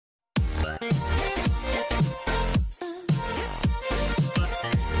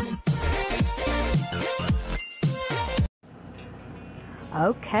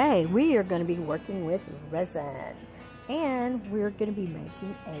Okay, we are going to be working with resin, and we're going to be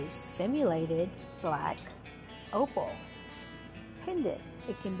making a simulated black opal pendant.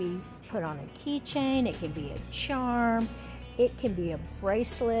 It can be put on a keychain, it can be a charm, it can be a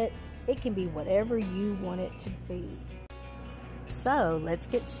bracelet, it can be whatever you want it to be. So let's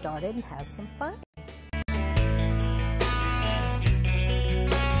get started and have some fun.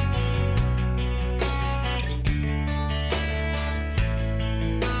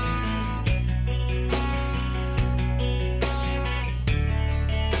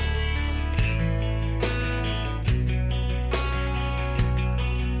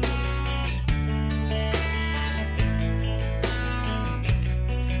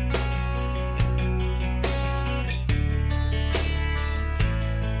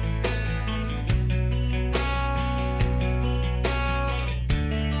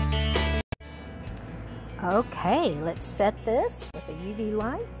 Okay, let's set this with a UV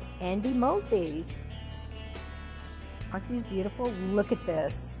light and demold these. Aren't these beautiful? Look at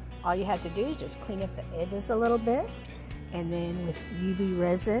this. All you have to do is just clean up the edges a little bit, and then with UV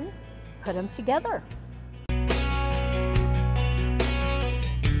resin, put them together.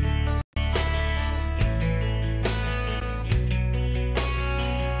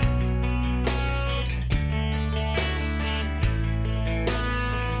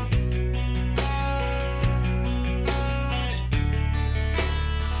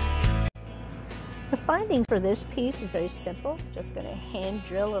 The finding for this piece is very simple. Just going to hand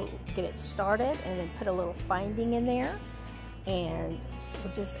drill, get it started, and then put a little finding in there. And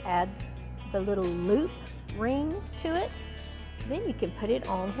we'll just add the little loop ring to it. Then you can put it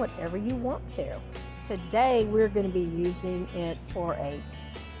on whatever you want to. Today we're going to be using it for a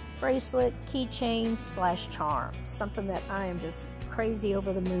bracelet, keychain / charm. Something that I am just crazy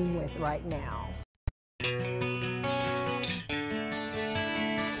over the moon with right now.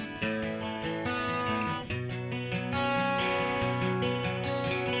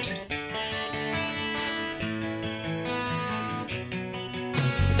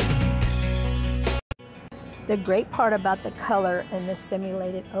 The great part about the color in the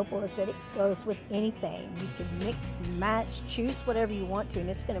simulated opal is that it goes with anything. You can mix, match, choose whatever you want to, and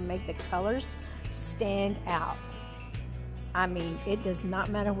it's going to make the colors stand out. I mean, it does not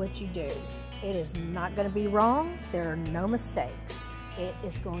matter what you do. It is not going to be wrong. There are no mistakes. It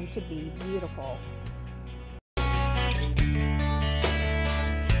is going to be beautiful.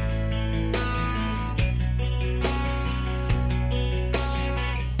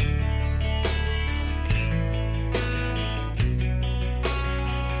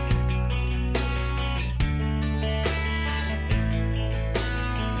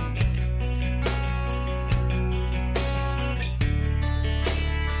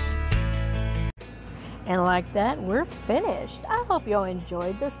 And like that, we're finished. I hope y'all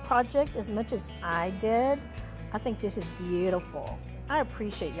enjoyed this project as much as I did. I think this is beautiful. I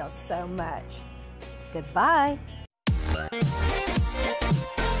appreciate y'all so much. Goodbye.